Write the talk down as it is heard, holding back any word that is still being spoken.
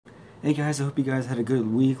Hey guys, I hope you guys had a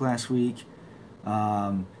good week last week.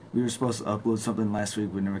 We were supposed to upload something last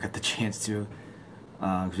week, we never got the chance to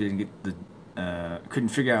because we didn't get couldn't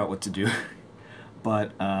figure out what to do.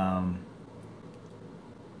 But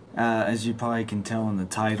as you probably can tell in the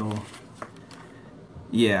title,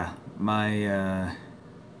 yeah, my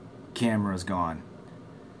camera's gone.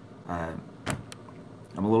 I'm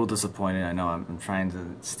a little disappointed. I know I'm trying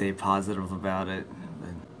to stay positive about it.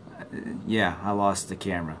 But, yeah, I lost the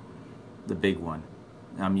camera. The big one.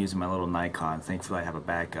 I'm using my little Nikon. Thankfully, I have a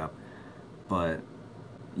backup. But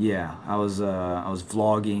yeah, I was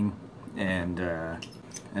vlogging, and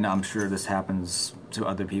I'm sure this happens to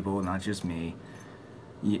other people, not just me.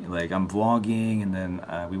 Like I'm vlogging, and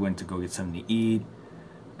then we went to go get something to eat,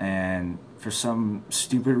 and for some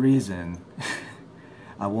stupid reason,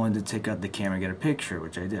 I wanted to take out the camera and get a picture,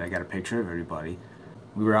 which I did. I got a picture of everybody.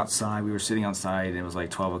 We were outside. We were sitting outside, and it was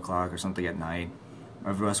like 12 o'clock or something at night.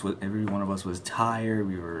 Every one of us was tired.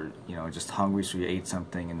 We were, just hungry, so we ate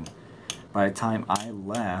something. And by the time I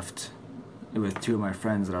left with two of my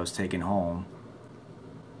friends that I was taking home,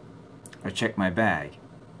 I checked my bag.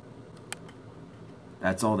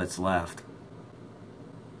 That's all that's left.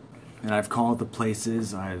 And I've called the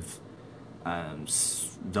places. I've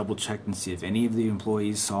double checked and see if any of the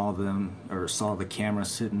employees saw them or saw the camera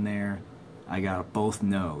sitting there. I got both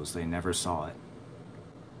no's. They never saw it.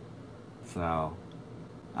 So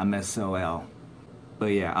I'm SOL. But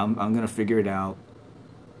yeah, I'm gonna figure it out.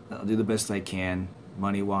 I'll do the best I can,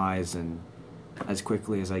 money wise, and as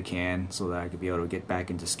quickly as I can, so that I could be able to get back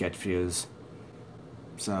into sketch views.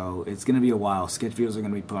 So it's gonna be a while. Sketch views are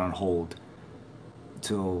gonna be put on hold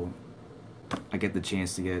until I get the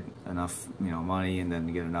chance to get enough, money, and then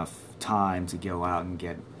to get enough time to go out and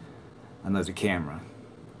get another camera.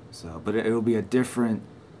 So, but it'll be a different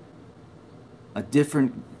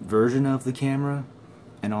version of the camera,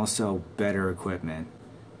 and also better equipment.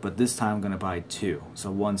 But this time I'm gonna buy two.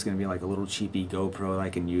 So one's gonna be like a little cheapy GoPro that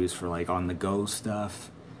I can use for like on the go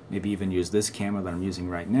stuff. Maybe even use this camera that I'm using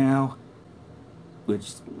right now,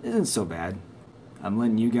 which isn't so bad. I'm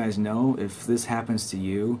letting you guys know if this happens to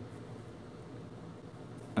you.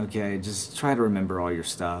 Okay, just try to remember all your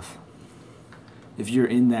stuff. If you're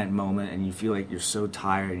in that moment and you feel like you're so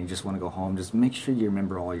tired and you just want to go home, just make sure you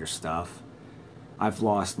remember all your stuff. I've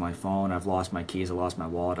lost my phone, I've lost my keys, I lost my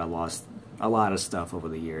wallet, I lost a lot of stuff over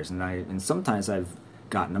the years, and sometimes I've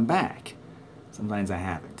gotten them back. Sometimes I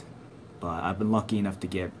haven't. But I've been lucky enough to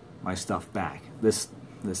get my stuff back. This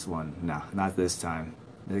one, no, not this time.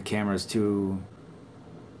 The camera's too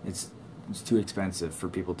it's too expensive for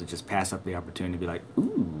people to just pass up the opportunity to be like,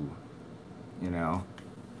 ooh,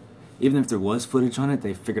 Even if there was footage on it,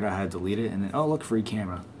 they figured out how to delete it, and then, oh look, free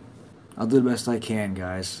camera. I'll do the best I can,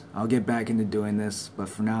 guys. I'll get back into doing this, but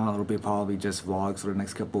for now, it'll be probably just vlogs for the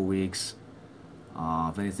next couple weeks.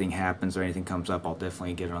 If anything happens or anything comes up, I'll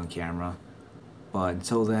definitely get it on camera. But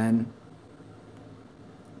until then,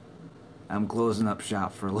 I'm closing up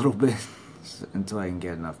shop for a little bit until I can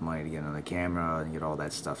get enough money to get another camera and get all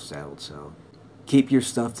that stuff settled. So keep your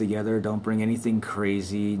stuff together. Don't bring anything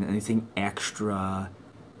crazy, anything extra.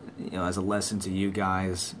 As a lesson to you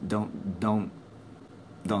guys, don't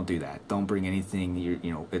do that. Don't bring anything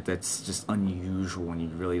that's just unusual when you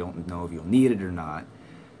really don't know if you'll need it or not.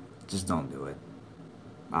 Just don't do it.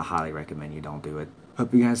 I highly recommend you don't do it.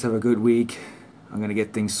 Hope you guys have a good week. I'm gonna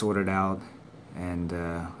get things sorted out, and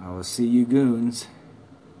I will see you goons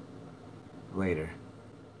later.